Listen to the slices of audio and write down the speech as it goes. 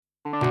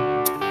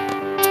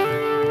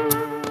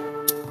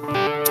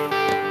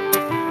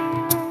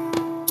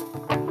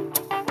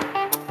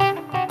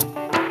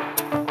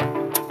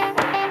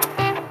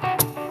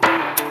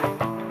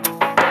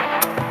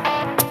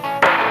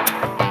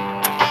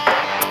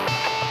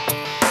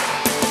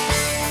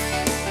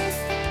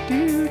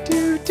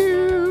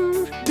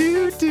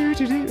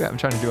I'm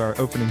trying to do our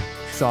opening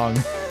song.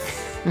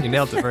 You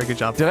nailed it. Very good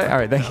job. Did I? All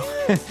right, thank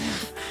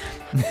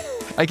you.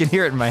 I can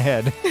hear it in my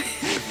head.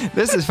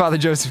 This is Father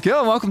Joseph Gill,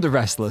 and welcome to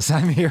Restless.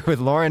 I'm here with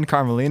Lauren,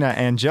 Carmelina,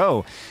 and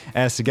Joe,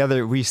 as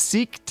together we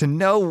seek to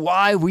know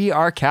why we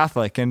are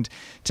Catholic. And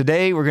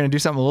today we're going to do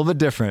something a little bit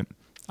different.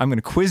 I'm going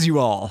to quiz you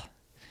all.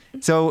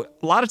 So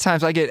a lot of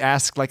times I get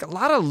asked like a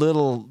lot of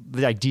little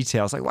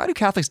details, like why do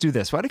Catholics do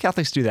this? Why do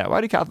Catholics do that?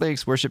 Why do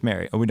Catholics worship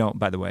Mary? Oh, we don't,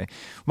 by the way.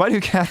 Why do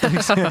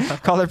Catholics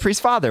call their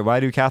priest father? Why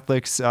do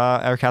Catholics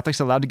are Catholics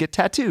allowed to get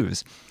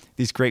tattoos?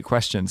 These great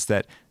questions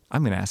that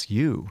I'm going to ask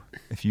you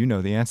if you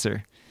know the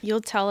answer.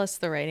 You'll tell us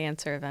the right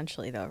answer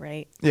eventually, though,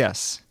 right?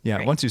 Yes. Yeah.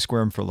 Great. Once you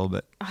squirm for a little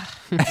bit.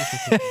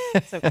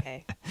 It's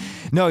okay.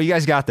 No, you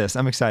guys got this.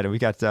 I'm excited. We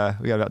got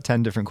about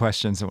 10 different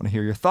questions I want to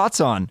hear your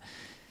thoughts on.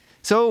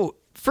 So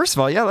first of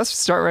all, let's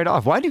start right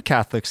off. Why do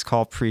Catholics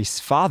call priests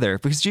father?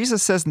 Because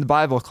Jesus says in the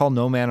Bible, call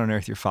no man on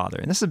earth your father.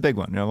 And this is a big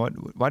one. You know,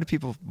 why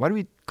do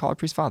we call a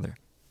priest father?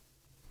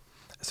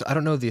 So I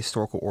don't know the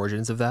historical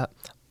origins of that,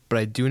 but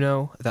I do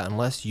know that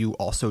unless you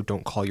also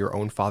don't call your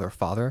own father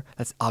father,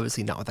 that's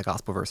obviously not what the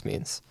gospel verse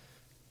means.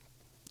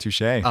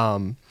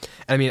 Touché.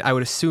 I mean, I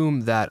would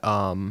assume that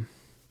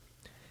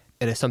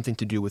it has something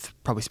to do with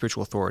probably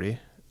spiritual authority,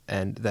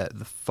 and that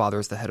the father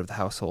is the head of the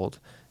household,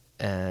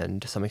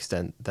 and to some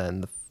extent,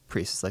 then the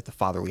priest is like the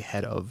fatherly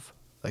head of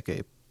like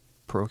a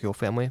parochial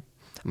family.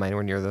 Am I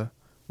anywhere near the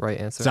right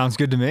answer? Sounds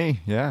good to me.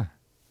 Yeah.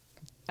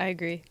 I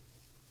agree.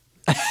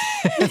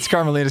 It's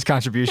Carmelina's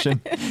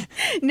contribution.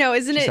 No,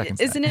 isn't She it? seconds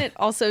Isn't that. it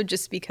also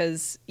just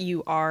because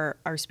you are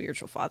our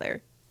spiritual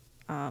father?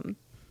 Yeah.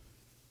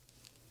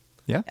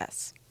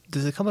 Yes.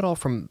 Does it come at all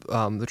from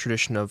the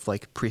tradition of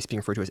like priests being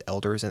referred to as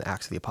elders in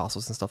Acts of the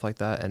Apostles and stuff like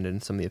that, and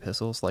in some of the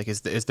epistles? Like,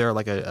 is there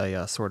like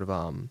a sort of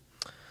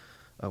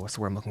what's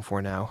the word I'm looking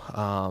for now?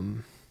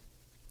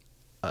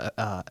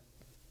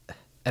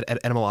 An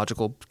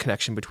etymological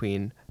connection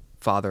between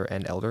father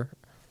and elder?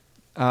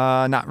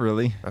 Not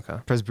really. Okay.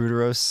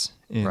 Presbyteros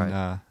in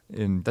Right.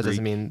 in That Greek.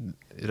 doesn't mean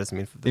it doesn't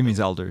mean It means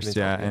elders, means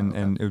yeah, elders, and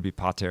okay. it would be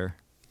pater,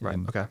 Right,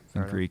 in, okay, in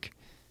fair enough. Greek.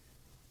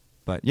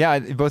 But yeah,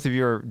 both of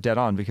you are dead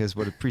on, because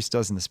what a priest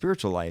does in the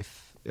spiritual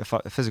life,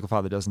 a physical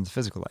father does in the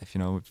physical life. You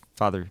know,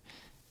 father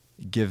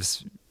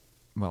gives,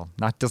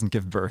 doesn't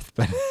give birth,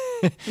 but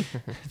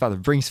father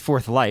brings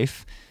forth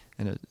life,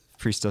 and a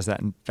priest does that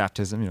in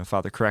baptism. You know,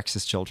 father corrects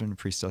his children, a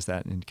priest does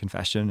that in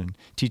confession and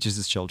teaches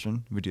his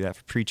children. We do that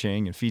for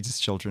preaching and feeds his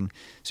children.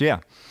 So yeah,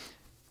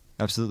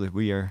 absolutely,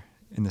 we are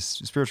in this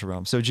spiritual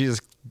realm. So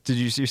Jesus,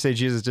 you say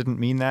Jesus didn't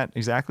mean that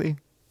exactly?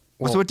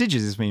 Well- So what did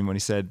Jesus mean when he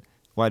said,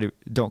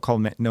 don't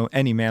call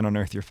any man on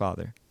earth your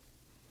father?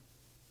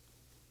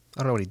 I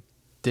don't know what he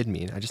did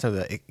mean. I just know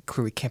that it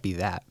clearly can't be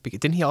that. Because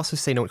didn't he also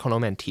say, "Don't call no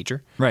man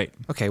teacher"? Right.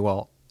 Okay,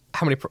 well,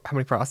 how many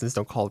Protestants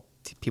don't call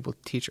people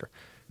teacher?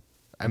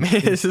 I mean,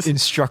 it's just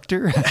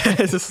Instructor?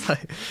 it's just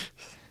like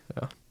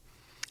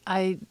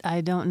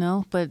I don't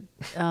know, but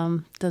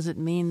does it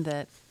mean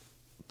that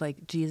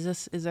like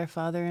Jesus is our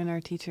father and our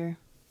teacher,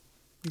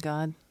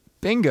 God?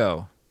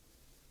 Bingo.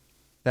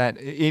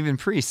 That even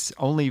priests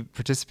only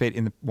participate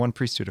in the one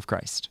priesthood of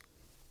Christ.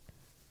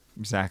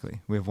 Exactly.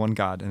 We have one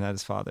God, and that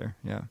is Father.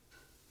 Yeah.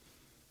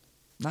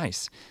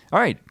 Nice. All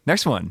right,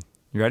 next one.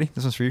 You ready?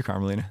 This one's for you,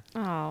 Carmelina.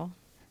 Oh.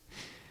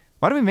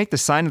 Why do we make the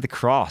sign of the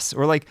cross?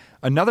 Or like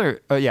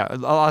another,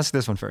 I'll ask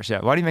this one first. Yeah.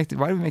 Why do we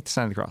make the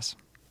sign of the cross?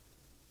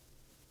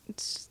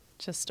 It's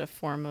just a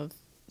form of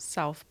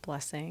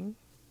self-blessing.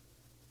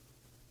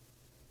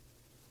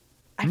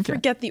 I Okay.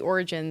 forget the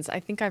origins. I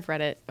think I've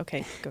read it.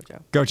 Okay, go, Joe.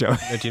 Go, Joe.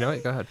 do you know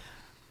it? Go ahead.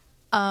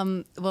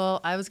 Well,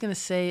 I was going to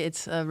say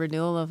it's a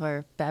renewal of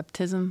our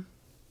baptism,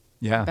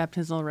 Yeah.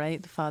 baptismal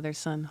rite, the Father,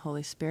 Son,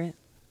 Holy Spirit.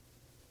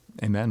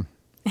 Amen.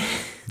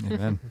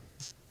 Amen.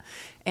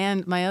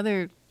 And my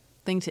other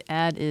thing to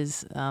add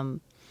is,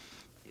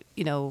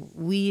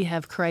 we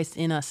have Christ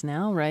in us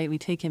now, right? We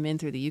take him in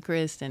through the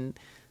Eucharist, and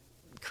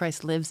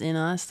Christ lives in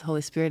us. The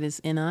Holy Spirit is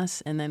in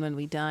us. And then when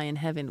we die in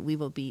heaven, we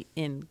will be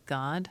in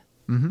God.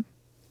 Mm-hmm.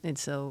 And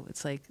so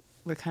it's like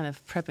we're kind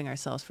of prepping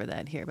ourselves for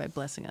that here by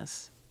blessing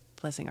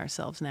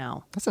ourselves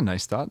now. That's a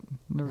nice thought.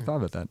 Never thought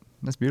about that.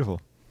 That's beautiful.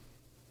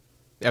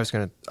 I was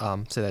going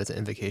to say that it's an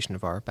invocation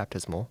of our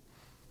baptismal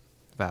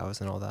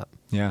vows and all that,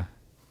 Yeah.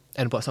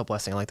 and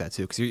self-blessing. I like that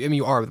too, because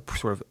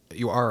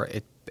you are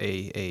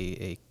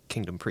a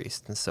kingdom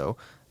priest, and so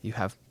you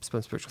have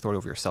spiritual authority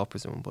over yourself,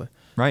 presumably.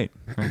 Right.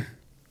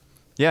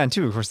 Yeah, and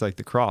too, of course, like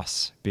the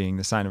cross being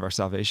the sign of our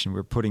salvation,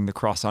 we're putting the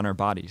cross on our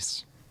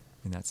bodies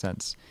in that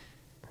sense.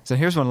 So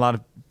here's one a lot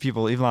of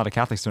people, even a lot of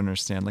Catholics don't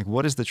understand. Like,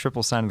 what is the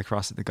triple sign of the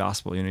cross of the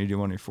gospel? You know, you do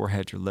one on your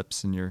forehead, your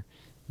lips, and your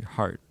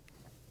heart.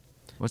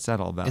 What's that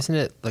all about? Isn't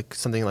it like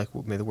something like,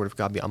 "May the word of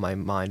God be on my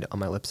mind, on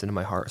my lips, and in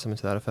my heart," something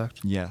to that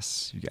effect?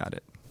 Yes, you got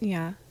it.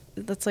 Yeah,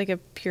 that's like a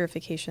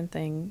purification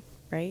thing,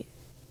 right?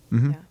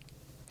 Mm-hmm. Yeah.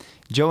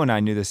 Joe and I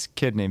knew this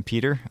kid named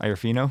Peter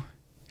Iorfino,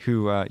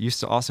 who used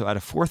to also add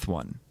a fourth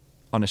one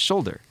on his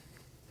shoulder.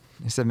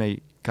 He said, "May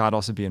God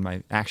also be in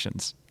my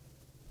actions."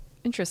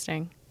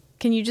 Interesting.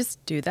 Can you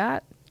just do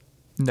that?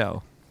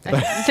 No.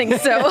 I think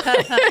so.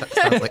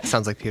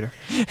 Sounds like Peter.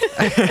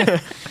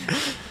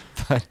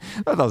 But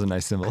that was a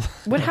nice symbol.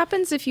 What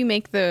happens if you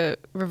make the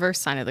reverse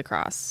sign of the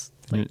cross?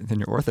 Then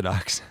you're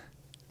Orthodox.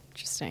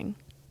 Interesting.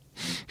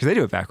 Because they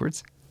do it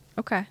backwards.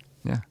 Okay.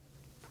 Yeah.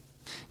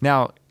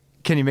 Now,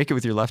 can you make it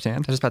with your left hand? I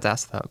was just about to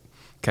ask that.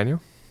 Can you?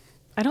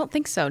 I don't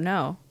think so.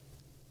 No.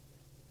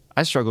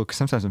 I struggle because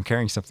sometimes I'm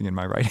carrying something in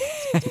my right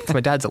hand. 'Cause my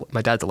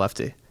dad's a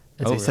lefty.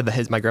 And so Oh, he said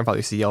that my grandfather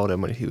used to yell at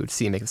him when he would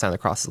see him make the sign of the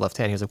cross with his left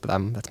hand. He was like,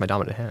 "But that's my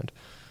dominant hand."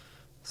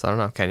 So I don't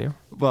know. Can you?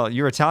 Well,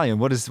 you're Italian.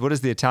 What is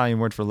the Italian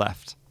word for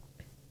left?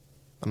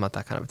 I'm not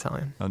that kind of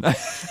Italian. Oh, no.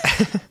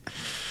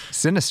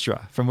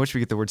 Sinistra, from which we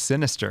get the word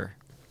sinister.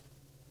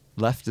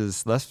 Left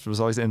was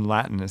always in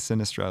Latin as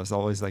sinistra. It was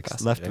always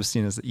like left was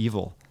seen as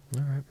evil.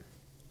 All right.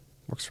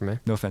 Works for me.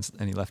 No offense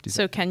to any lefties.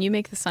 So can you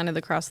make the sign of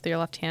the cross with your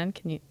left hand?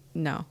 Can you?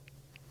 No.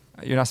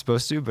 You're not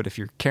supposed to, but if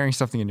you're carrying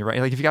something in your right,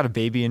 like if you got a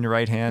baby in your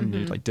right hand and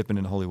you're like dipping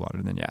in holy water,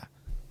 then yeah.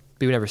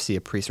 But you would never see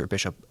a priest or a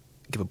bishop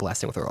give a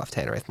blessing with their left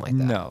hand or anything like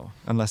that. No,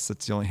 unless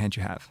it's the only hand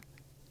you have.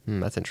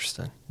 That's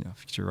interesting. You know,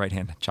 if it's your right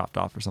hand chopped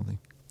off or something.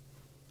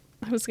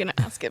 I was gonna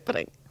ask it, but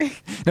I.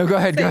 No, go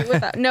ahead. Go say it ahead.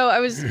 without- No, I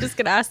was just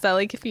gonna ask that.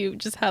 Like, if you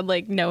just had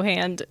like no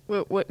hand,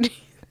 what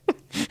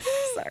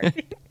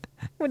sorry.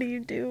 What do you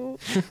do?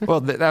 Well,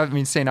 that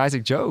means St.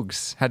 Isaac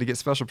Jogues had to get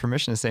special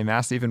permission to say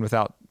Mass even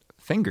without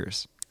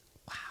fingers.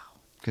 Wow.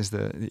 Because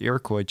the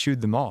Iroquois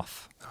chewed them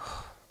off.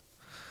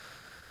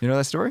 You know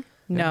that story?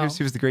 No.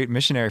 He was the great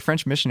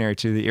French missionary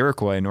to the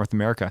Iroquois in North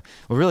America.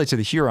 Well, really to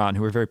the Huron,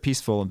 who were very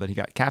peaceful, but he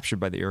got captured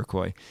by the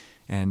Iroquois.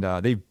 And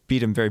they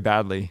beat him very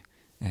badly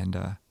and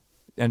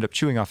ended up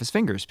chewing off his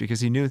fingers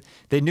because they knew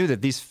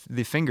that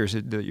the fingers,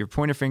 your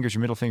pointer fingers,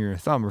 your middle finger, and your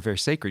thumb were very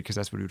sacred because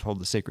that's what he would hold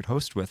the sacred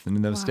host with. And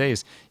in those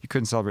days, you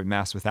couldn't celebrate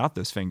Mass without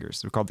those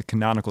fingers. They're called the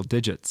canonical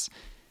digits.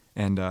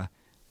 And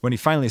when he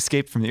finally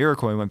escaped from the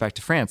Iroquois and went back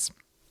to France,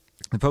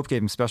 the Pope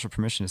gave him special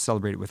permission to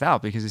celebrate it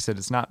without because he said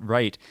it's not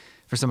right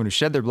for someone who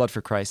shed their blood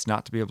for Christ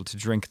not to be able to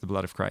drink the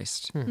blood of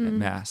Christ at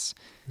Mass.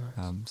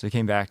 Nice. So he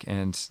came back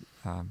and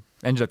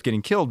ended up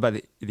getting killed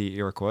by the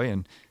Iroquois.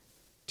 And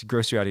to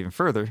gross you out even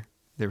further,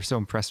 they were so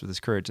impressed with his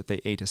courage that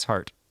they ate his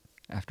heart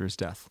after his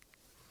death.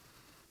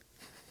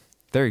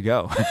 There you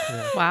go.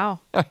 Wow.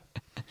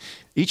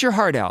 Eat your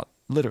heart out,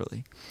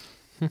 literally.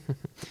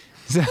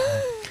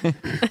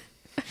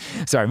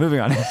 Sorry, moving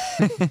on.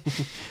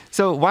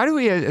 So why do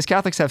we as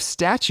Catholics have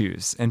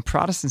statues and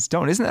Protestants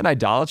don't? Isn't that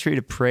idolatry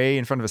to pray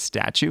in front of a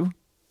statue?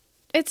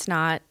 It's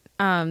not,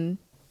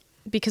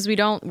 because we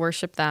don't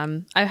worship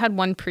them. I had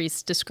one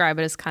priest describe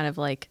it as kind of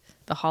like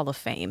the Hall of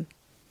Fame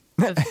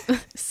of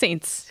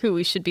saints who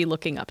we should be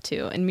looking up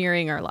to and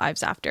mirroring our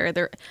lives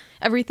after.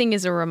 Everything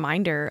is a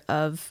reminder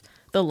of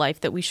the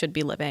life that we should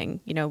be living.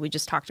 You know, we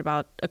just talked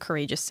about a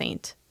courageous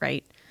saint,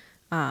 right?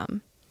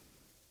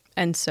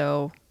 And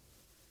so,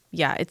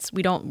 yeah,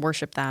 we don't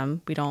worship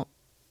them. We don't.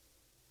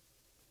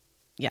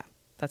 Yeah,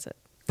 that's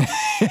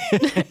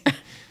it.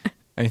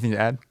 Anything to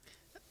add?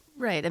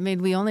 Right. I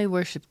mean, we only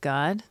worship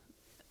God.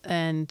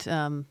 And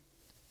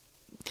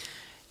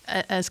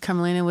as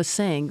Carmelina was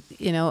saying,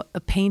 you know, a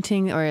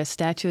painting or a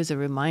statue is a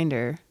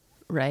reminder,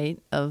 right,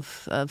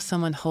 of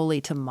someone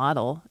holy to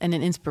model and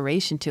an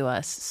inspiration to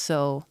us.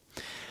 So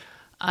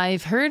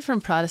I've heard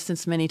from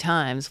Protestants many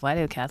times, why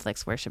do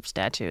Catholics worship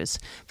statues?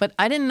 But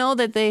I didn't know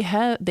that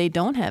they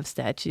don't have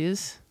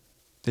statues.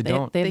 They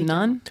don't. They have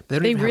none? But they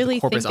don't They even really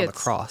have the corpus think on the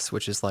cross,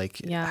 which is like,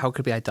 Yeah. how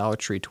could it be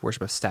idolatry to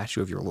worship a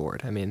statue of your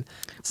Lord? I mean,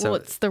 so Well,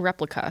 it's the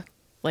replica.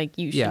 Like,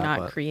 you should Yeah, not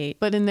but- create.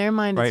 But in their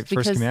mind, Right, it's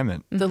First because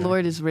Commandment. the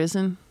Lord is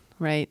risen,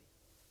 right?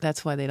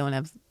 That's why they don't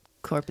have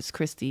Corpus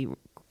Christi,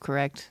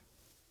 correct?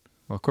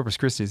 Well, Corpus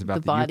Christi is about The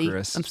the, body.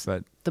 Eucharist,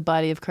 but The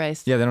body of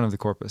Christ. yeah, they don't have the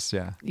corpus.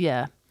 Yeah.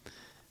 Yeah.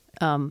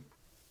 I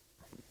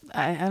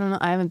don't know.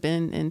 I haven't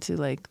been into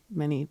like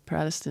many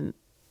Protestant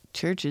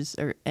churches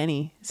or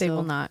any. They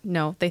will not.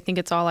 No, they think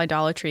it's all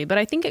idolatry. But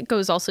I think it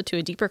goes also to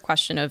a deeper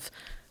question of,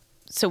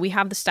 so we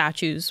have the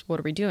statues. What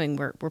are we doing?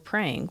 We're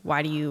praying.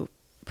 Why do you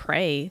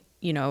pray,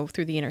 you know,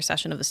 through the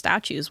intercession of the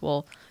statues?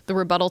 Well, the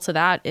rebuttal to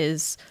that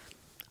is,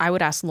 I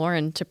would ask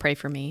Lauren to pray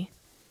for me.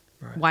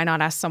 Right. Why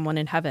not ask someone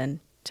in heaven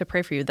to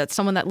pray for you? That's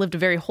someone that lived a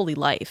very holy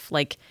life.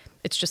 Like,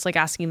 it's just like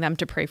asking them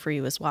to pray for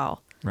you as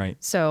well. Right.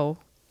 So,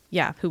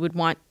 yeah, who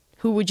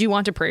would you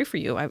want to pray for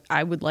you?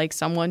 I would like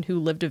someone who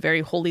lived a very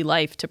holy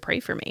life to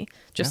pray for me,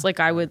 just Yeah. like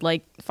I would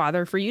like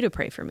Father for you to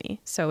pray for me.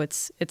 So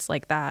it's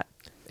like that.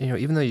 you know,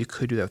 even though you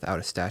could do that without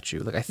a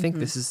statue, like I think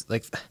this is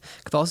like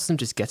Catholicism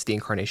just gets the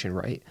incarnation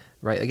right?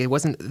 Like it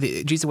wasn't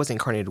Jesus wasn't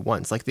incarnated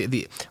once, like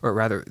or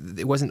rather,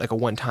 it wasn't like a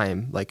one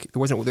time. Like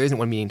there isn't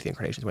one meaning to the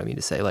incarnation. Is what I mean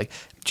to say. Like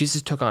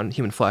Jesus took on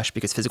human flesh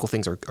because physical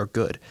things are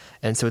good,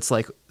 and so it's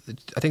like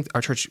I think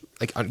our church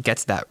like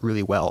gets that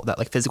really well. That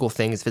like physical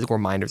things, physical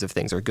reminders of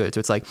things are good.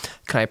 So it's like,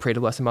 can I pray to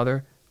Blessed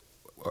Mother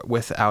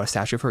without a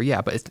statue of her?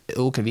 Yeah, but it's a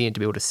little convenient to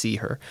be able to see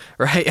her,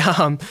 right?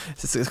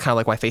 It's kind of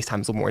like why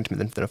FaceTime is a little more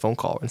intimate than a phone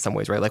call in some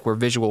ways, right? Like we're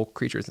visual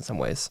creatures in some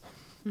ways.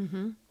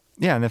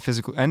 Yeah, and the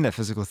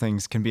physical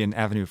things can be an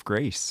avenue of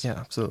grace. Yeah, I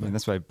absolutely. mean,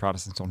 that's why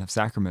Protestants don't have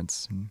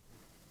sacraments. And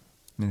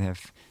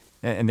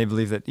And they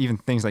believe that even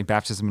things like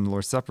baptism and the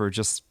Lord's Supper are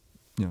just,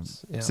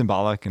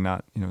 symbolic and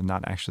not,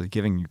 not actually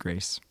giving you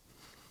grace.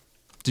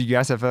 Do you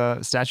guys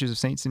have statues of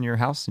saints in your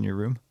house, in your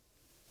room?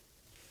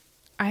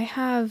 I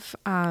have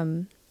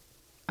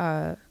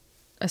a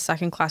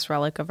second-class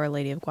relic of Our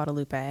Lady of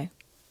Guadalupe,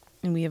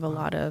 and we have a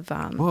lot of.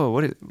 Whoa!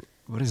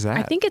 What is that?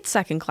 I think it's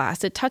second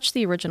class. It touched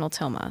the original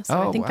tilma,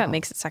 so I think that wow.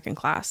 makes it second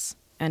class,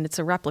 and it's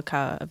a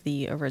replica of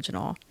the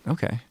original,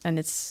 Okay. and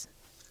it's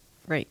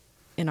right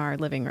in our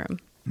living room.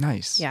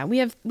 Nice. Yeah, we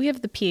have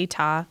the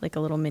Pietà, like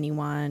a little mini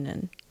one,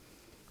 and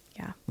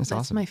yeah, That's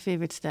awesome. my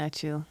favorite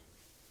statue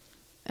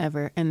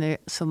ever. And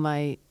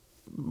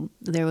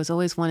there was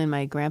always one in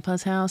my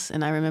grandpa's house.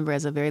 And I remember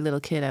as a very little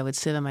kid, I would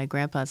sit on my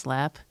grandpa's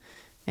lap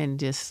and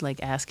just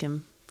like ask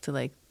him to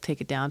like take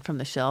it down from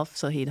the shelf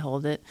so he'd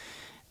hold it,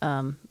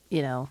 and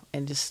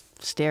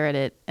just stare at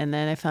it. And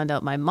then I found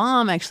out my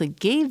mom actually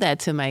gave that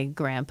to my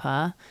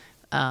grandpa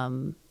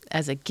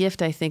as a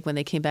gift, I think, when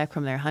they came back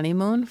from their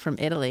honeymoon from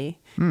Italy.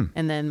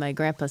 And then my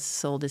grandpa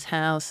sold his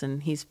house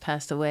and he's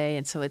passed away.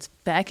 And so it's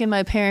back in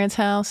my parents'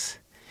 house.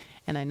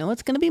 And I know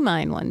it's going to be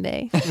mine one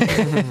day.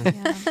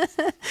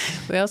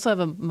 We also have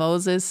a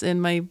Moses in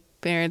my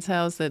parents'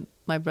 house that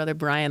my brother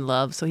Brian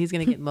loves. So he's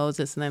going to get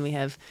Moses. And then we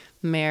have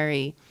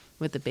Mary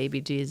with the baby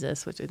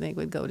Jesus, which I think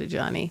would go to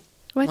Johnny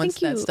Well, I once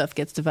think that stuff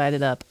gets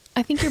divided up.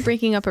 I think you're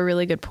breaking up a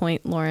really good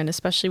point, Lauren,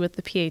 especially with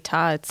the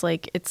Pietà. It's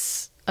like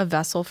it's a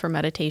vessel for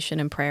meditation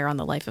and prayer on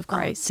the life of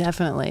Christ. Oh,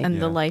 definitely. And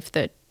the Yeah. life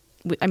that,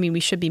 we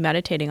should be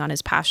meditating on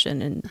his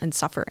passion and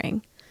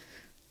suffering.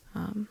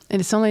 And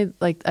it's only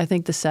like, I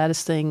think the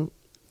saddest thing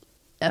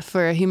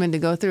for a human to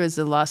go through is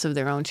the loss of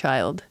their own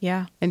child.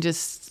 Yeah. And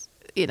just,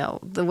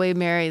 the way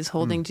Mary is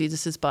holding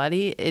Jesus's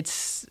body,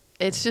 it's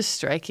just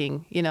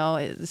striking,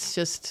 it's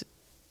just,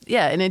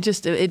 yeah. And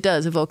it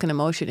does evoke an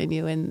emotion in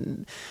you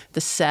and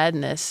the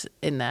sadness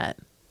in that.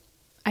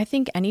 I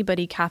think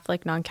anybody,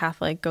 Catholic,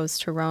 non-Catholic, goes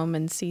to Rome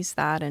and sees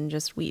that and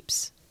just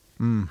weeps.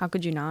 How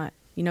could you not?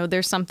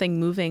 There's something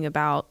moving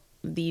about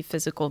the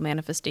physical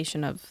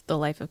manifestation of the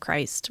life of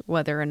Christ,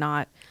 whether or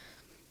not,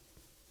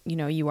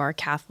 you are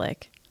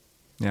Catholic,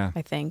 Yeah,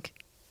 I think.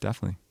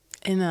 definitely.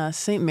 In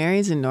St.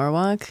 Mary's in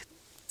Norwalk,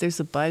 there's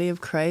the body of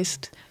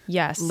Christ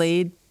Yes.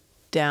 laid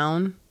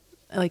down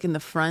like in the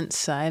front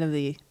side of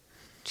the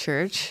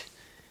church.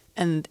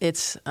 And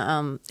it's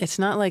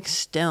not like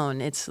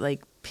stone, it's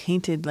like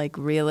painted like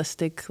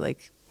realistic,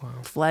 like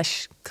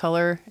flesh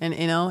color, and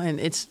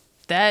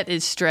that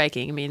is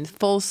striking. I mean,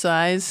 full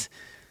size.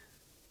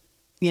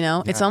 It's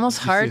Yeah, almost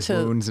you see hard his to.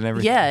 wounds and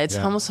everything. Yeah, it's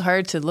Yeah. almost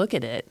hard to look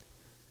at it.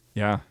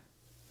 Yeah.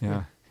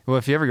 Well,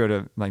 if you ever go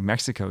to like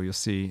Mexico, you'll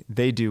see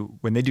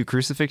when they do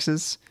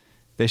crucifixes,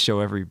 they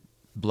show every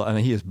blood. I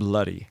mean, he is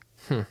bloody.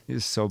 He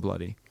is so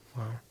bloody.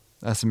 Wow.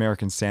 Us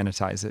Americans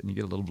sanitize it, and you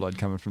get a little blood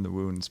coming from the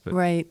wounds, but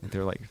Right.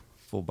 they're like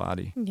full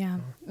body. Yeah.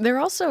 They're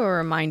also a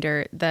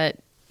reminder that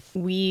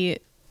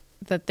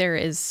there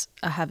is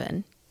a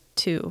heaven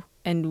too,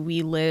 and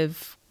we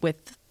live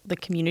with the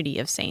community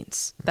of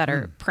saints that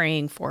are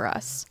praying for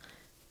us,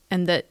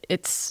 and that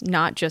it's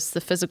not just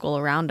the physical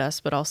around us,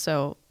 but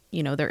also,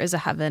 there is a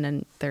heaven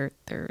and there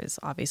is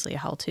obviously a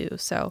hell too.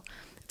 So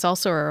it's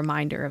also a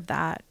reminder of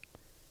that.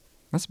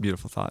 That's a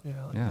beautiful thought.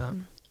 Yeah, I like that.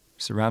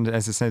 Surrounded,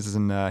 as it says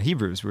in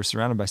Hebrews, we're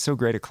surrounded by so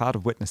great a cloud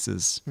of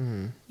witnesses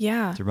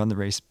Yeah. to run the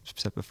race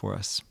set before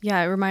us.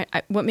 Yeah.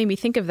 What made me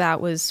think of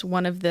that was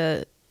one of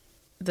the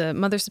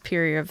Mother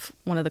Superior of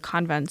one of the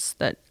convents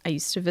that I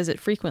used to visit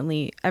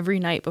frequently. Every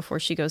night before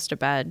she goes to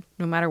bed,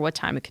 no matter what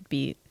time, it could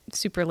be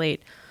super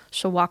late,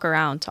 she'll walk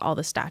around to all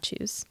the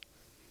statues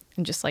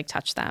and just like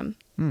touch them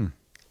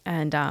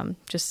and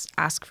just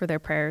ask for their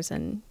prayers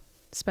and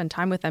spend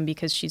time with them,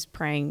 because she's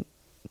praying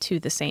to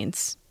the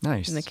saints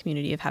Nice. in the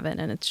community of heaven.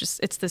 And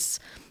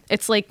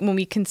it's like when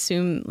we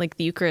consume like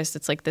the Eucharist,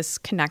 it's like this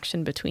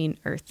connection between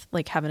earth,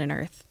 like heaven and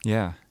earth.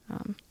 Yeah.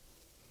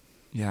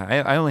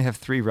 I only have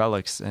 3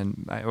 relics,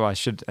 and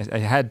I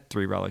had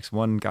 3 relics.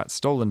 One got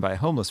stolen by a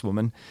homeless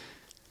woman,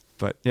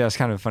 but yeah, it's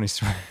kind of a funny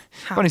story.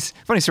 How?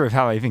 Funny story of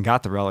how I even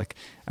got the relic.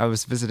 I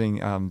was visiting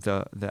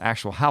the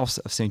actual house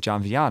of Saint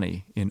John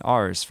Vianney in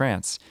Ars,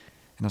 France,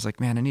 and I was like,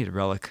 man, I need a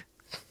relic.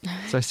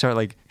 So I started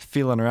like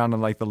feeling around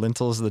on like the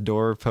lintels of the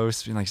door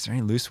posts, being like, is there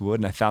any loose wood?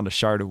 And I found a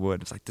shard of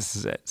wood. I was like, this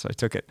is it. So I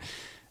took it,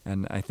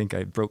 and I think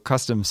I broke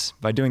customs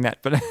by doing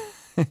that.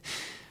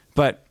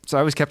 But so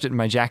I always kept it in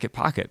my jacket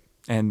pocket.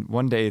 And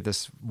one day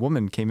this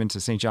woman came into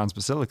St. John's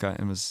Basilica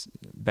and was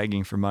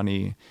begging for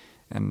money,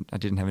 and I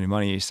didn't have any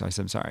money. So I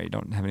said, I'm sorry, I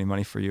don't have any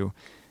money for you.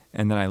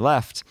 And then I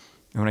left.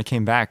 And when I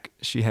came back,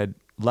 she had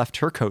left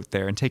her coat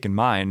there and taken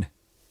mine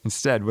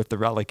instead with the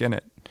relic in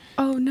it.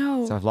 Oh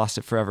no. So I've lost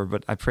it forever,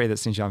 but I pray that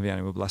St. John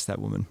Vianney will bless that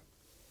woman.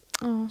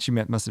 Oh, She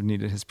must have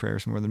needed his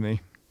prayers more than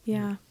me.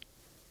 yeah.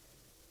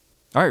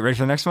 All right, ready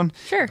for the next one?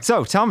 Sure.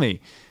 So tell me,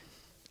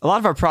 a lot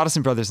of our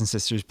Protestant brothers and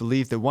sisters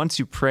believe that once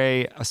you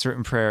pray a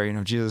certain prayer,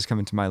 Jesus, come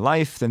into my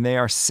life, then they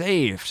are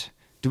saved.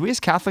 Do we as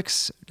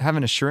Catholics have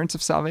an assurance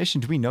of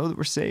salvation? Do we know that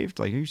we're saved?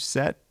 Like, are you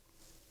set?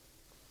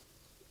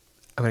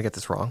 I'm going to get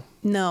this wrong,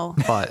 No.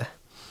 but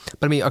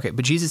But I mean, okay,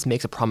 but Jesus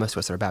makes a promise to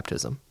us at our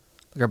baptism.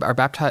 Like our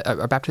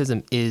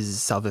baptism is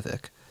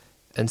salvific.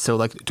 And so,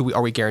 like,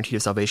 are we guaranteed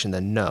of salvation?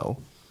 Then no.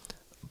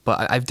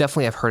 But I've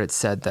definitely heard it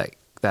said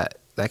that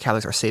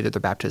Catholics are saved at their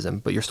baptism,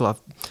 but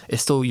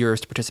it's still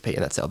yours to participate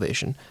in that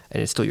salvation,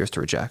 and it's still yours to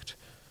reject,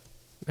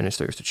 and it's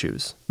still yours to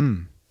choose.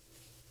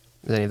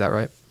 Is any of that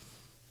right?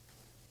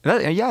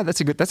 Yeah,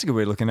 that's a good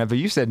way of looking at it. But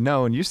you said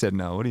no, and you said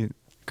no. What do you,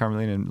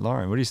 Carmelina and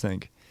Lauren? What do you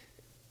think?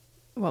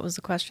 What was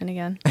the question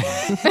again?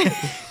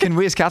 Can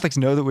we as Catholics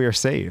know that we are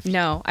saved?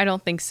 No, I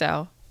don't think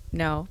so.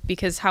 No,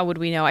 because how would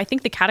we know? I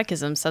think the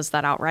Catechism says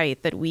that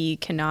outright, that we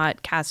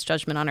cannot cast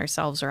judgment on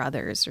ourselves or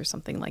others or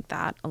something like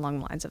that, along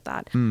the lines of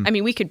that. I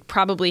mean, we could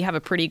probably have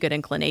a pretty good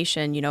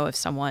inclination, if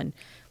someone,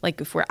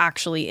 like if we're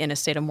actually in a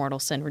state of mortal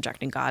sin,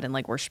 rejecting God and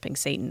like worshiping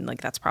Satan,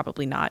 like it's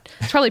probably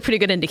a pretty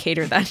good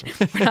indicator that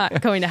we're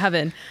not going to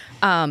heaven.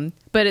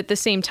 But at the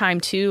same time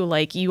too,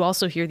 like you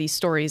also hear these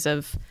stories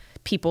of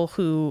people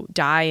who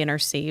die and are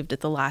saved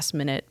at the last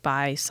minute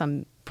by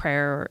some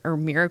prayer or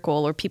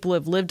miracle, or people who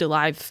have lived a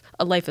life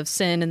of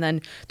sin and then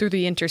through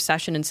the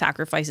intercession and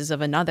sacrifices of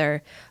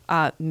another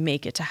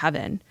make it to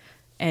heaven.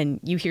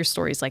 And you hear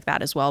stories like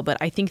that as well. But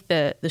I think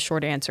the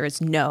short answer is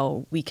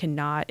no, we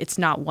cannot. It's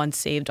not once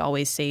saved,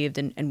 always saved.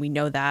 And we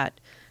know that.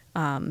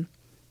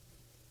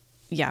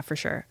 Yeah, for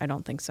sure. I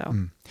don't think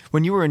so.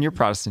 When you were in your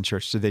Protestant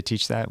church, did they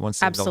teach that once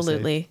saved, always saved?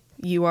 Absolutely.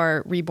 You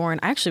are reborn.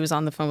 I actually was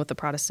on the phone with a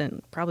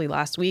Protestant probably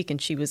last week,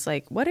 and she was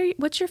like,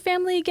 what's your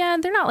family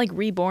again? They're not like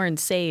reborn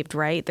saved,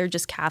 right? They're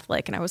just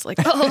Catholic. And I was like,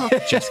 oh,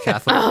 Just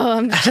Catholic.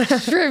 I'm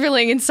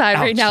shriveling inside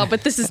right now,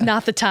 but this is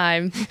not the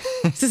time.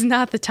 This is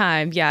not the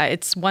time. Yeah,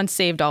 it's once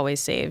saved, always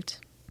saved.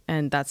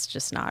 And that's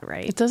just not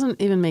right. It doesn't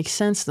even make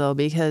sense, though,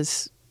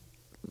 because,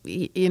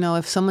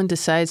 if someone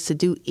decides to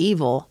do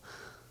evil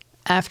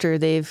after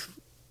they've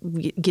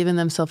given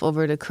themselves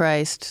over to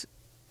Christ,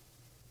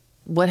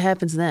 what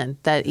happens then?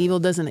 That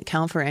evil doesn't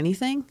account for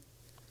anything?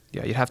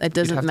 Yeah, you'd have It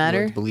doesn't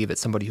matter? to believe that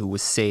somebody who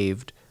was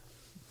saved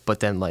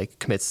but then like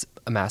commits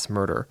a mass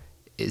murder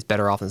is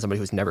better off than somebody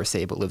who's never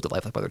saved but lived a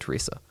life like Mother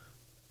Teresa.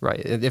 Right.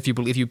 If you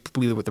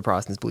believe what the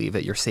Protestants believe,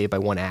 that you're saved by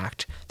one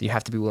act, then you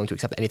have to be willing to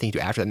accept anything you do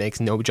after that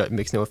has no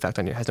effect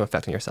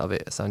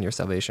on your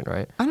salvation,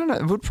 right? I don't know.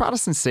 Would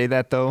Protestants say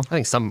that though? I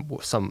think some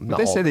not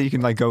They all. say that you can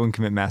like go and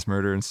commit mass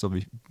murder and still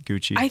be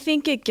Gucci. I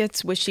think it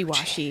gets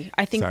wishy-washy.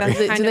 I think Sorry.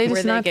 that's kind Do they of where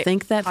just they not get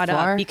think that caught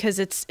far? up, because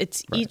it's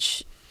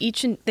Right.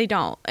 each and they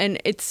don't, and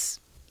it's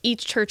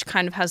each church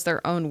kind of has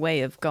their own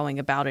way of going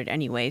about it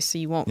anyway. So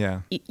you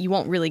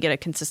won't really get a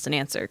consistent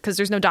answer because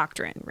there's no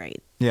doctrine, right?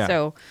 Yeah.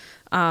 So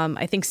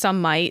I think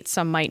some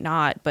might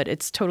not, but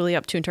it's totally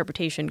up to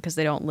interpretation because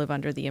they don't live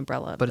under the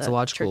umbrella. But it's a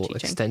logical church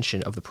teaching.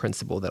 extension of the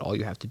principle that all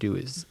you have to do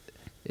is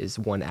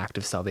one act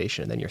of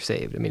salvation and then you're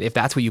saved. I mean, if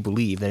that's what you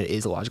believe, then it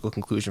is a logical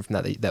conclusion from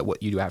that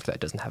what you do after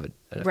that doesn't have an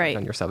effect Right.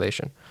 on your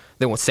salvation.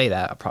 They won't say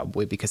that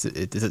probably because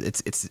it's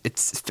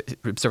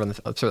absurd on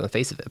the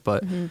face of it.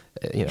 But I mean,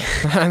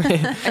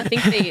 I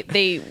think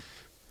they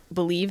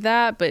believe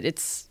that, but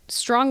it's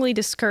strongly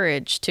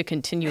discouraged to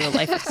continue a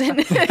life of sin.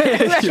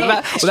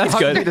 well, that's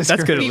good.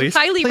 That's good at We least.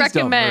 highly Please don't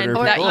recommend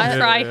murder that people. you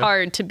try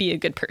hard to be a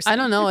good person. I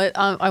don't know.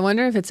 I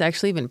wonder if it's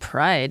actually even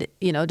pride,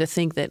 to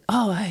think that,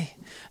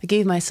 I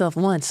gave myself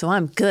once, so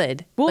I'm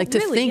good. Well, like to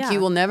really, think yeah.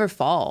 you will never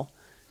fall,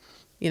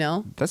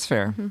 That's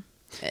fair.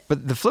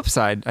 But the flip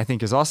side, I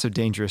think, is also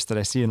dangerous that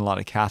I see in a lot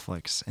of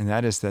Catholics, and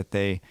that is that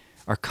they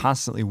are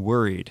constantly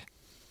worried.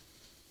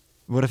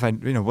 What if I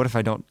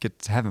don't get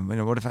to heaven?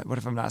 What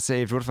if I'm not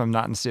saved? What if I'm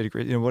not in the state of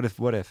grace?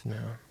 What if? No.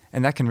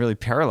 And that can really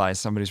paralyze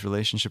somebody's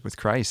relationship with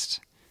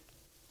Christ.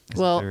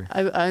 Well,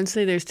 I would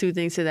say there's two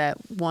things to that.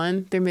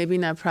 One, they're maybe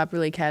not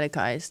properly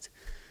catechized,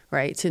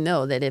 right? To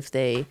know that if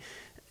they,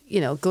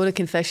 go to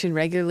confession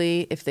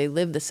regularly, if they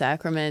live the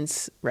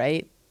sacraments,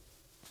 right?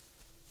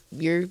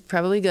 You're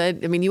probably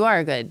good. I mean, you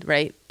are good,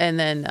 right? And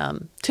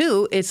then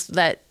two, it's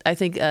that I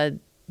think the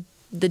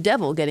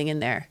devil getting in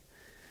there,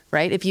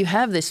 right? If you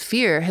have this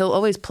fear, he'll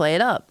always play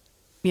it up.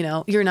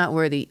 You're not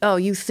worthy. Oh,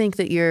 you think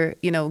that you're,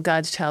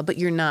 God's child, but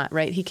you're not,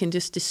 right? He can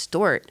just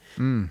distort,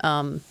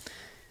 our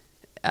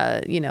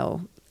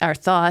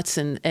thoughts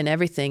and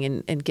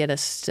everything and get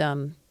us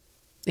in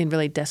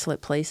really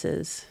desolate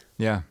places.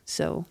 Yeah.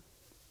 So,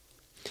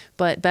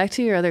 but back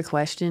to your other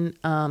question,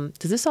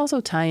 does this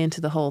also tie into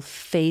the whole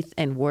faith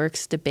and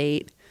works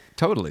debate?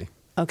 Totally.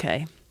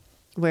 Okay.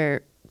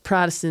 Where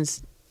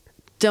Protestants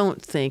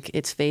don't think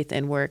it's faith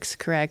and works,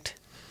 correct?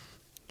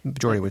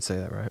 Majority would say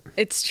that, right?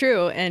 It's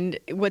true. And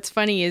what's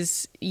funny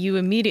is you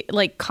immediately,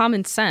 like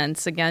common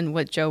sense, again,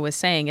 what Joe was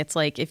saying, it's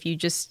like if you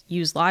just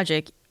use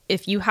logic,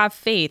 if you have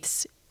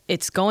faiths,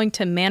 it's going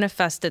to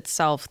manifest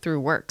itself through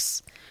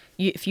works.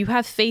 If you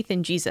have faith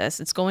in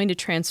Jesus, it's going to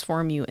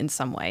transform you in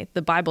some way.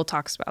 The Bible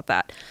talks about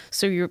that.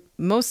 So you're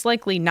most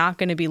likely not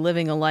going to be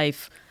living a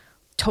life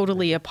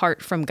totally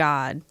apart from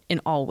God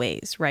in all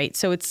ways, right?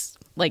 So it's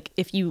like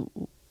if you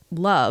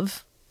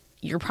love,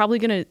 you're probably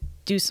going to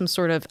do some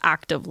sort of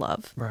act of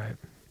love. Right.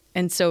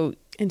 And so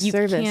In you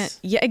service. can't,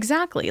 yeah,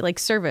 exactly. Like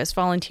service,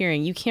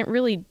 volunteering. You can't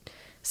really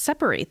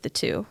separate the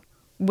two.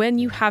 when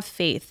you have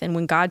faith and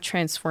when God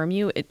transforms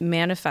you, it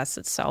manifests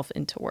itself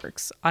into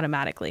works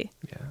automatically.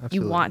 Yeah, You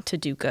absolutely. want to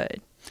do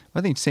good.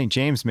 I think St.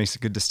 James makes a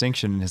good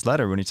distinction in his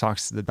letter when he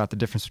talks about the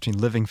difference between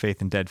living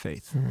faith and dead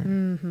faith.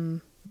 Mm-hmm.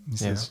 He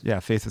says,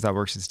 faith without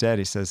works is dead,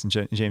 he says in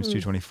James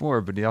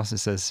 2:24, but he also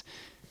says,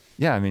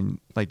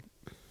 like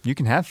you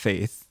can have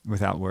faith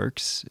without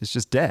works. It's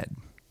just dead.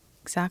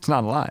 It's Exactly.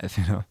 not alive,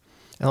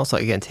 And also,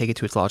 again, take it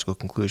to its logical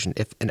conclusion.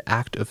 If an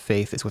act of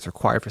faith is what's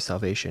required for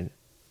salvation,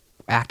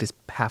 act is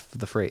half of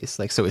the phrase.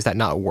 Like, so is that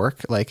not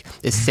work? Like,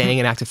 is saying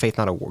an act of faith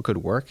not a good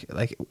work?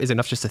 Like, is it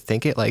enough just to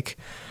think it? Like,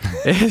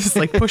 it's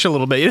like push a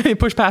little bit. You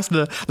push past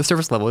the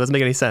surface level. It doesn't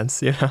make any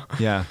sense,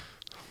 Yeah.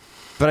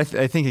 But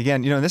I think,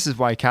 again, and this is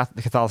why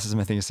Catholicism,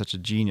 I think, is such a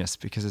genius,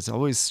 because it's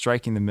always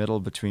striking the middle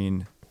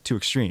between two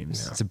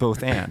extremes. Yeah. It's a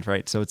both and,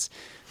 right? So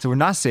we're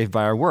not saved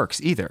by our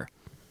works either.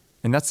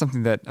 And that's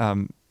something that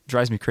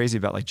drives me crazy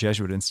about like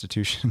Jesuit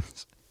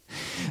institutions.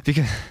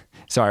 Because,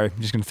 sorry, I'm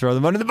just going to throw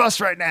them under the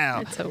bus right now.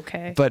 It's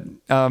okay. But,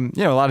 a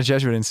lot of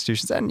Jesuit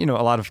institutions and,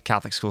 a lot of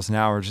Catholic schools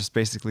now are just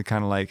basically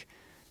kind of like,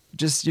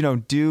 just,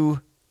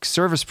 do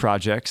service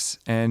projects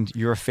and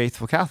you're a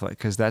faithful Catholic,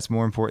 because that's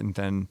more important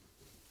than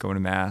going to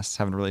Mass,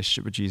 having a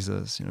relationship with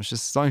Jesus. It's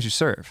just as long as you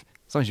serve,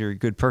 as long as you're a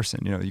good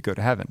person, you go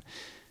to heaven.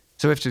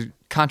 So we have to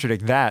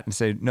contradict that and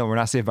say, no, we're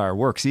not saved by our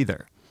works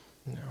either.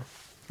 No.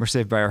 We're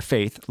saved by our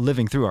faith,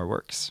 living through our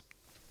works,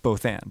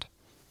 both and.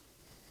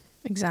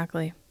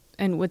 Exactly.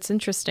 And what's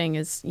interesting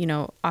is,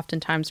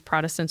 oftentimes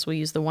Protestants will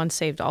use the once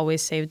saved,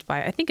 always saved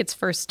by, I think it's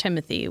 1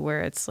 Timothy,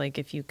 where it's like,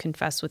 if you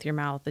confess with your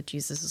mouth that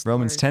Jesus is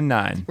Romans Lord.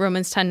 10:9.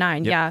 Romans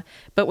 10:9, Yep. yeah.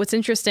 But what's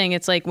interesting,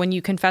 it's like when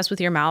you confess with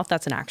your mouth,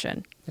 that's an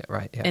action. Yeah,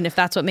 right. Yeah. And if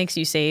that's what makes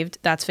you saved,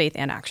 that's faith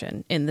and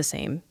action in the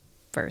same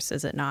verse,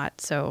 is it not?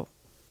 So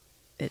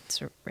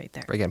it's right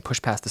there. Again, push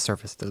past the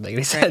surface. It doesn't make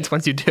any sense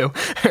once you do.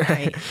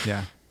 Right.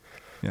 Yeah.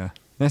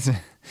 That's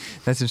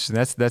interesting.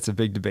 That's a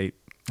big debate.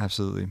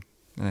 Absolutely.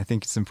 And I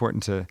think it's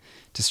important to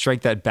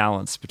strike that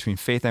balance between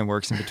faith and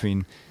works, and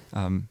between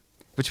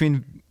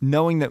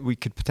knowing that we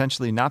could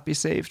potentially not be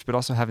saved, but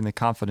also having the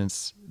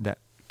confidence that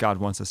God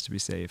wants us to be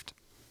saved.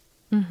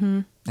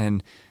 Mm-hmm.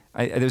 And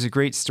there's a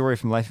great story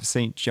from the life of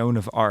Saint Joan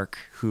of Arc,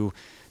 who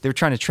they were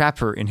trying to trap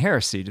her in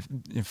heresy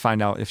to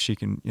find out if she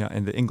can,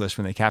 in the English,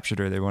 when they captured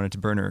her, they wanted to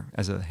burn her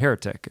as a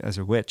heretic, as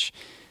a witch.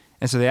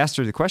 And so they asked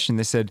her the question,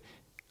 they said,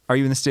 "Are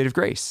you in the state of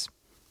grace?"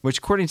 Which,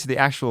 according to the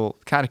actual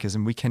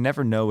catechism, we can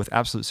never know with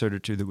absolute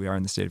certitude that we are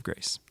in the state of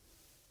grace.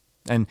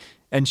 And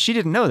she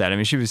didn't know that. I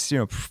mean, she was,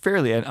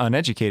 fairly an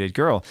uneducated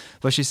girl,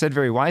 but she said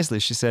very wisely,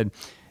 she said,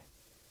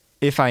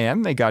 "If I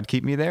am, may God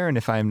keep me there, and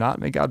if I am not,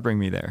 may God bring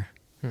me there."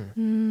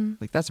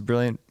 Like, that's a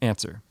brilliant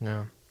answer.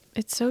 Yeah.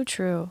 It's so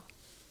true.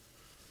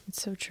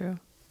 It's so true.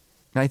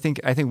 And I think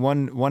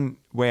one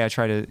way I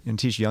try to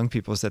teach young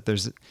people is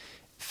that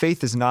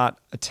faith is not,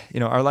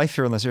 our life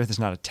here on this earth is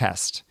not a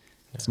test.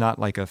 It's not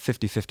like a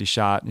 50-50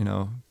 shot,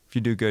 if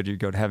you do good, you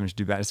go to heaven. If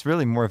you do bad, it's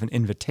really more of an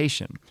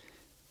invitation.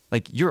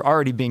 Like, you're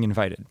already being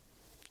invited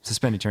to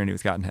spend eternity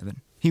with God in heaven.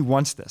 He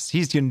wants this.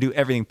 He's going to do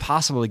everything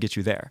possible to get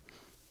you there.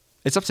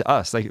 It's up to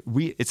us.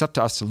 It's up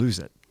to us to lose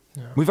it.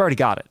 Yeah. We've already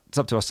got it. It's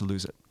up to us to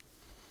lose it.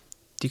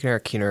 Deacon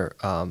Eric Keener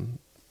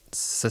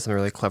said something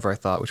really clever, I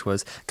thought, which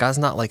was, God's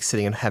not like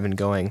sitting in heaven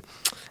going,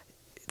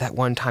 that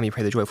one time you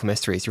prayed the joyful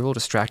mysteries, you're a little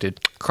distracted,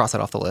 cross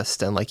that off the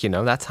list. And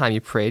that time you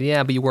prayed,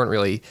 yeah, but you weren't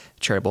really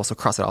charitable, so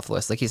cross it off the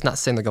list. Like, he's not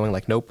sitting there going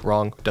like, nope,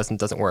 wrong,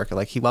 doesn't work.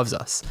 Like, he loves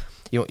us.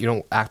 You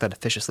don't act that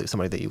officiously with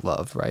somebody that you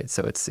love, right?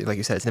 So it's, like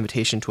you said, it's an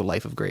invitation to a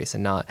life of grace,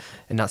 and not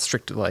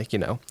strict,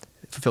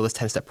 fulfill this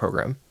 10-step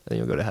program, and then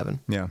you'll go to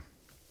heaven. Yeah.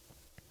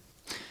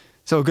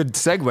 So a good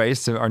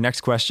segue to our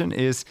next question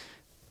is,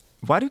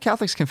 why do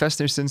Catholics confess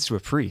their sins to a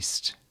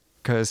priest?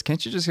 Because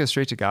can't you just go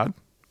straight to God?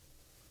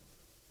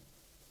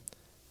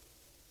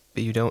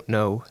 But you don't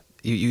know,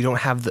 you don't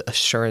have the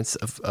assurance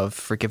of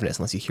forgiveness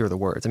unless you hear the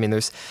words. I mean,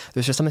 there's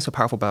just something so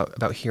powerful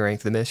about hearing,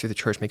 through the ministry of the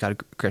church, may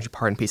God grant you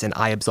pardon, peace, and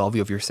I absolve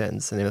you of your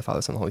sins in the name of the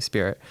Father, Son, and the Holy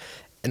Spirit.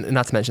 And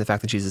not to mention the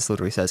fact that Jesus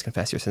literally says,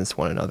 confess your sins to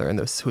one another, and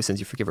those whose sins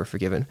you forgive are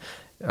forgiven,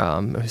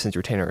 whose sins you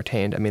retain are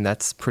retained. I mean,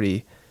 that's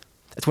pretty,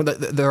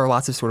 there are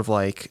lots of sort of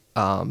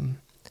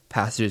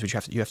passages which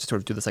you have to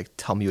sort of do this like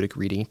Talmudic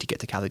reading to get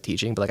to Catholic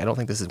teaching, but I don't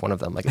think this is one of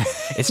them. Like,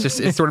 it's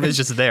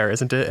just there,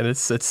 isn't it? And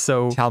it's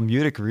so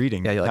Talmudic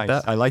reading. Yeah, you like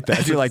nice. that? I like that.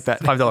 I do like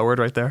that. $5 word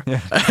right there.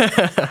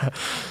 Yeah.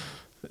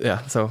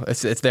 Yeah, so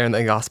it's there in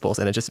the Gospels,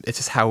 and it's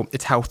just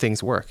how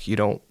things work. You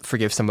don't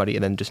forgive somebody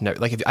and then just never,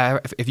 like,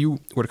 if you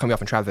were to cut me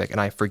off in traffic and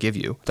I forgive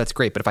you, that's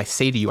great. But if I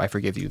say to you I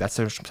forgive you, that's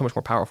so much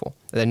more powerful.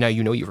 And then now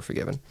you know you were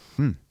forgiven,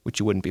 which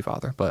you wouldn't be,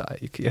 Father. But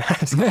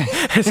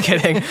just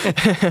kidding.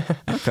 I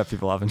don't cut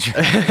people off in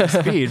traffic.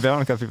 Speed, but I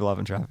don't cut people off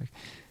in traffic.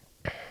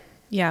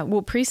 Yeah,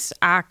 well, priests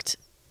act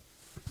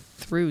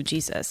through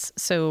Jesus.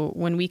 So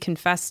when we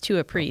confess to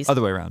a priest,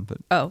 Other way around, but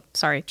oh,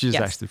 sorry, Jesus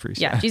yes. acts through priest.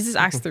 Yeah, Jesus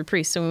acts through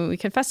priest. So when we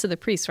confess to the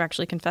priest, we're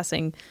actually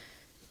confessing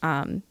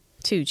to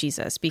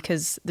Jesus,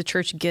 because the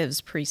church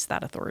gives priests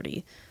that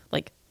authority.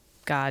 Like,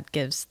 God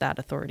gives that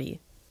authority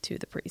to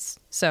the priest.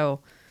 So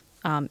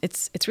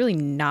it's really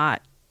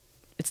not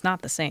it's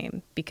not the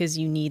same because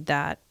you need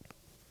that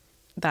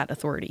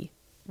authority,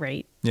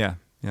 right? Yeah.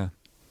 Yeah.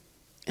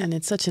 And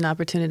it's such an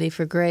opportunity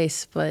for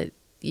grace, but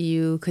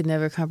you could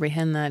never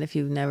comprehend that if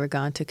you've never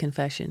gone to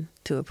confession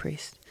to a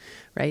priest,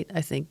 right?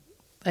 I think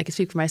I can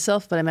speak for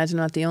myself, but I imagine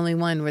I'm not the only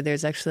one where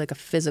there's actually like a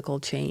physical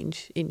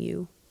change in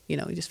you. You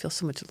know, you just feel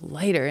so much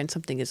lighter and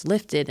something is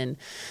lifted, and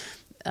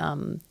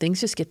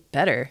things just get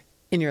better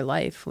in your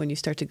life when you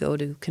start to go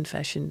to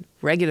confession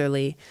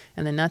regularly.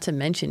 And then not to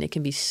mention, it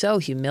can be so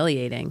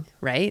humiliating,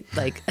 right?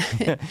 Like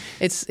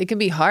it can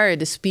be hard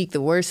to speak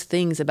the worst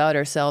things about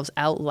ourselves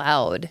out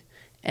loud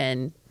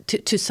and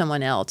to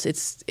someone else.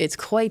 It's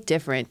quite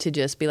different to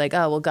just be like,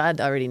 oh, well,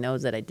 God already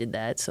knows that I did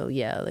that. So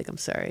yeah, like, I'm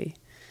sorry.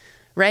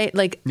 Right?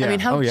 Like, Yeah. I mean,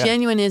 how Oh, yeah.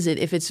 genuine is it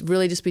if it's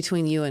really just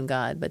between you and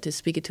God, but to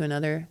speak it to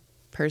another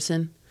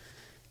person,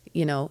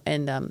 you know,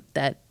 and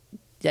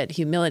that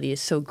humility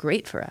is so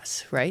great for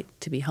us, right?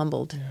 To be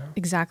humbled.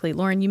 Exactly.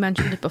 Lauren, you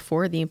mentioned it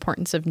before, the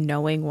importance of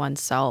knowing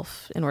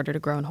oneself in order to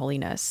grow in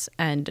holiness.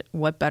 And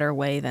what better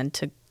way than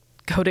to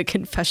go to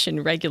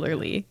confession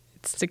regularly?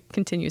 It's to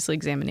continuously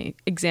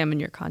examine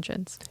your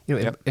conscience. You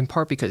know, Yep. in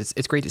part because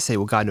it's great to say,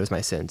 well, God knows my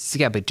sins. It's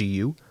like, yeah, but do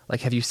you? Like,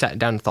 have you sat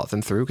down and thought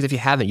them through? Because if you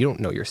haven't, you don't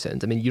know your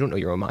sins. I mean, you don't know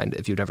your own mind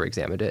if you've never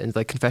examined it. And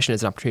like confession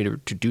is an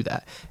opportunity to do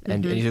that.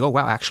 And you think, oh,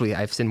 wow, actually,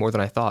 I've sinned more than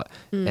I thought.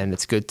 And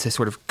it's good to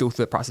sort of go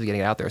through the process of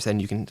getting it out there. So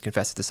then you can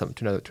confess it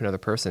to another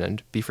person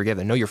and be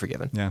forgiven. Know you're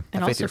forgiven. Yeah.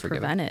 And Have faith also you're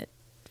forgiven. prevent it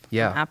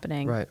Yeah. from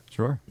happening. Right.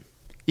 Sure.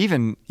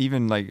 Even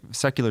like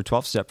secular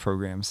 12-step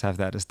programs have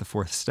that as the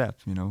fourth step,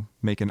 you know,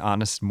 make an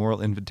honest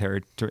moral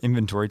inventory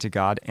to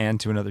God and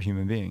to another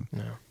human being.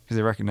 Yeah. Because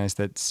they recognize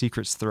that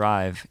secrets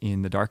thrive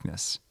in the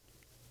darkness.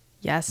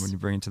 Yes. When you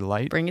bring it to the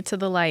light, Bring it to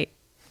the light.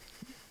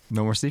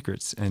 no more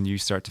secrets, and you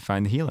start to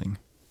find the healing.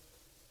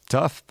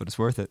 Tough, but it's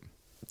worth it.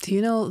 Do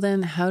you know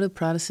then how do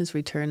Protestants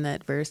return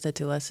that verse that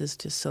to us is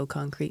just so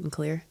concrete and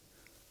clear?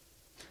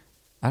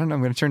 I don't know.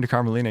 I'm going to turn to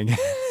Carmelina again.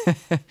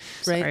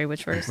 Sorry,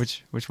 which verse?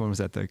 Which one was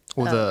that?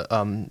 Well,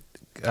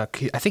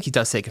 I think he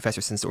does say confess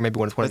your sins, or maybe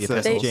one of the That's the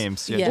epistles.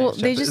 James. Yeah. Well,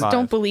 chapter they just 5.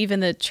 don't believe in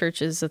the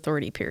church's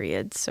authority,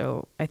 period.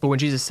 So I But think when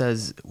Jesus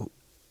says,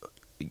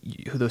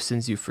 "Who those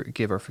sins you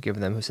forgive are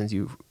forgiven them; who sins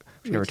you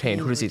retain,"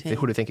 who does he? Retain.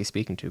 Who do you think he's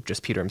speaking to?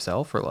 Just Peter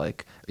himself, or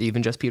like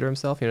even just Peter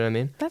himself? You know what I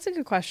mean? that's a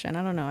good question.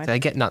 I don't know. I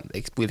get not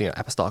believing in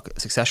apostolic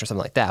succession or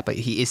something like that, but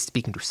he is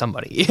speaking to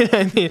somebody. You know what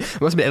I mean, there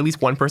must have been at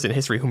least one person in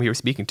history whom he was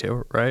speaking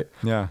to, right?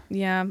 Yeah.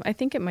 Yeah, I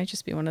think it might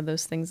just be one of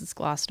those things that's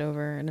glossed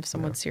over. And if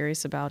someone's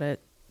serious about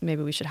it,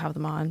 maybe we should have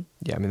them on,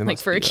 Yeah, I mean, there like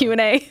must for be a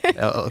Q&A.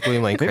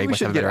 William Lane Maybe Craig we must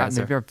should have a get better out.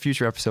 answer. Maybe our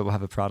future episode will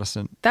have a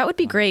Protestant. That would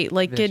be great.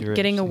 Like Very getting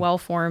a interesting.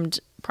 well-formed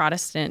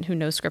Protestant who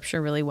knows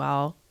Scripture really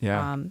well.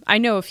 Yeah. I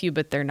know a few,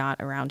 but they're not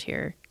around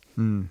here.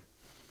 Yeah,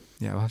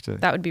 we'll have to.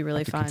 That would be really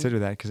have to fun. Consider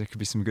that because there could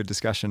be some good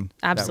discussion.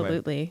 that way.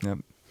 Absolutely. Yep.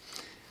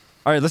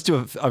 All right, let's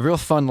do a real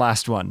fun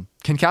last one.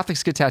 Can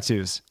Catholics get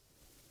tattoos?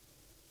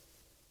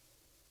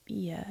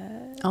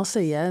 Yeah, I'll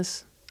say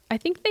yes. I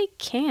think they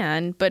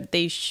can, but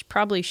they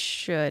probably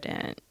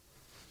shouldn't.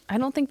 I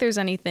don't think there's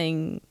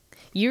anything.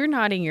 You're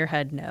nodding your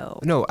head no.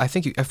 No, I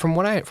think from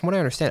what I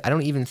understand, I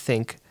don't even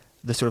think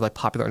the sort of like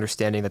popular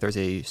understanding that there's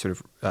a sort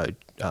of like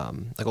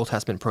Old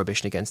Testament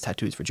prohibition against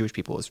tattoos for Jewish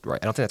people is right.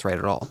 I don't think that's right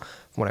at all,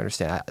 from what I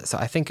understand. So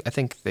I think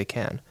they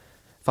can.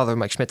 Father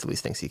Mike Schmitz at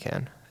least thinks he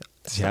can.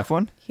 Does he have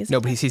one? He has a No,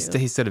 but he's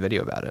tattoo. did a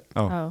video about it.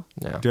 Oh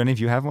No, Do any of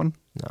you have one?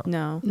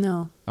 no,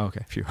 No. Oh,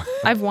 okay, phew.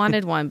 I've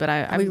wanted one, but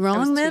I we was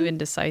wrong too then?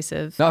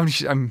 indecisive. No,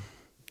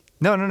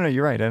 no.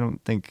 You're right. I don't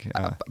think.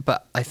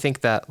 but I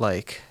think that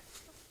like,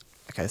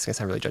 okay, this is gonna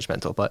sound really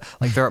judgmental, but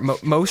like there are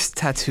most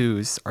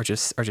tattoos are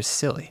just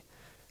silly,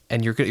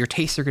 and your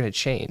tastes are gonna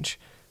change.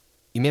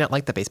 You may not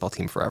like the baseball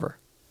team forever.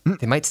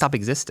 They might stop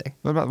existing.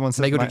 What about the ones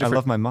that They go to I different-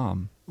 love my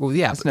mom? Well,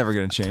 yeah, That's but never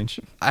going to change.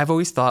 I've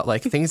always thought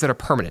like things that are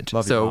permanent.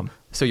 Love you, so Mom.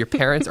 so your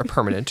parents are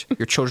permanent,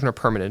 your children are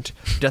permanent,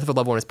 death of a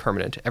loved one is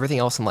permanent. Everything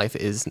else in life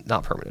is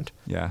not permanent.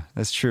 Yeah,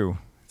 that's true.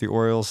 The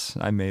Orioles,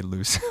 I may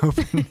lose hope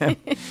in them.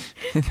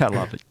 They've had a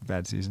lot of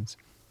bad seasons.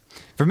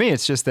 For me,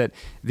 it's just that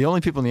the only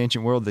people in the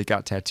ancient world that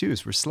got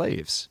tattoos were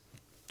slaves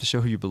to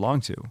show who you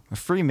belong to. A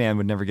free man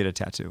would never get a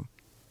tattoo.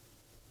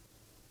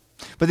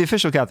 But the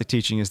official Catholic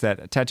teaching is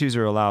that tattoos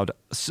are allowed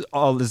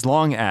as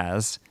long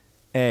as,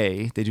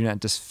 A, they do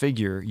not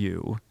disfigure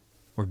you,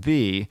 or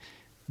B,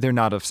 they're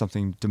not of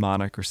something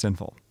demonic or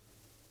sinful.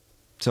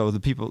 So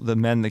the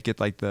men that get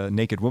like the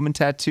naked woman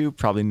tattoo,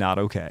 probably not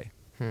okay.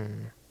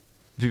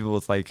 People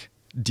with like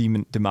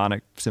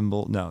demonic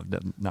symbol, no,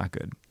 not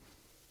good.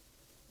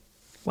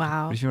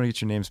 Wow. But if you want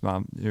to get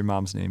your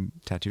mom's name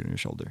tattooed on your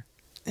shoulder.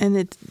 And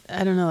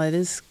I don't know, it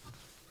is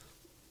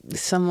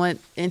somewhat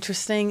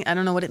interesting. I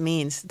don't know what it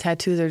means.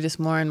 Tattoos are just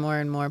more and more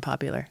and more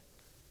popular.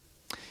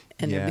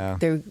 And Yeah.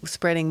 they're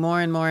spreading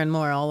more and more and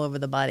more all over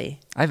the body.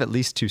 I have at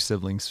least 2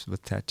 siblings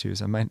with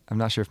tattoos. I'm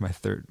not sure if my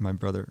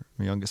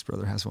youngest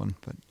brother has one,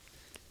 but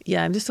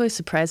Yeah, I'm just always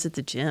surprised at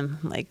the gym.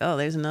 Like, oh,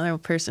 there's another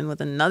person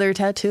with another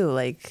tattoo.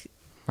 Like,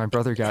 My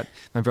brother got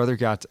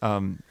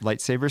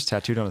lightsabers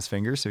tattooed on his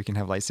fingers so he can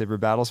have lightsaber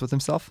battles with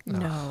himself.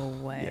 No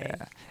way.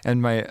 Yeah.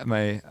 And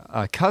my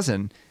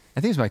cousin,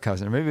 I think it's my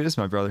cousin, or maybe it is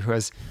my brother, who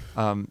has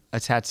a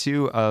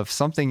tattoo of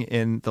something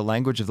in the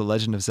language of The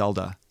Legend of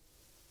Zelda.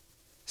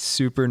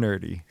 Super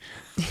nerdy.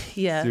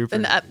 Yeah, Super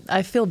and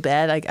I feel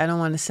bad. I don't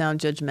want to sound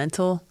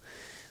judgmental,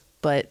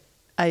 but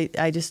I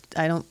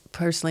don't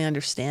personally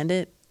understand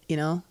it,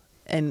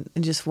 and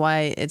just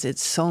why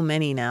it's so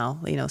many now.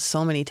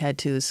 So many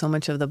tattoos. So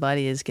much of the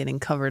body is getting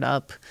covered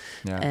up,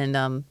 Yeah.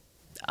 and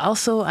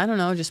also I don't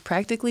know. Just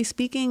practically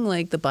speaking,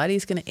 like the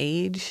body's gonna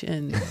age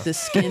and the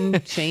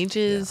skin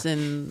changes,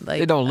 and like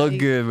They don't look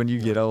good when you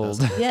get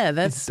old. Yeah,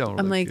 that's. Don't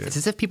I'm look like, good. It's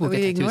as if people Are get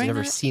we tattoos and ignoring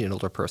never that? seen an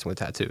older person with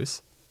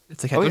tattoos.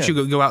 It's like, Oh, don't yeah.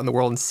 you go out in the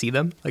world and see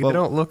them? Like, Well- they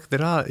don't look, they're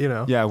not,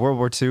 Yeah, World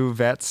War II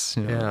vets,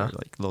 Yeah. are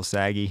like a little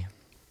saggy.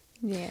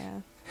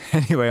 Yeah.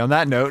 Anyway, on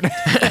that note,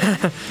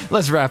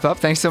 let's wrap up.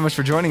 Thanks so much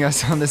for joining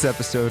us on this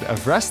episode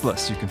of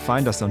Restless. You can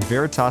find us on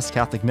Veritas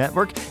Catholic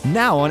Network,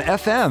 now on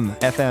FM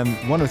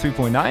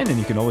 103.9, and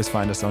you can always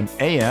find us on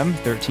AM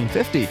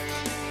 1350.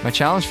 My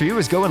challenge for you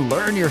is go and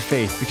learn your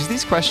faith, because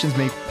these questions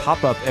may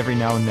pop up every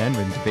now and then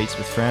in debates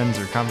with friends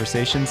or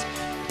conversations.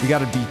 We got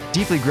to be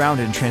deeply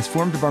grounded and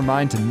transformed of our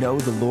mind to know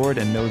the Lord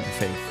and know the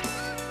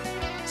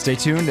faith. Stay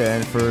tuned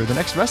and for the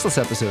next Restless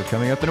episode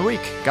coming up in a week.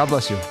 God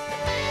bless you.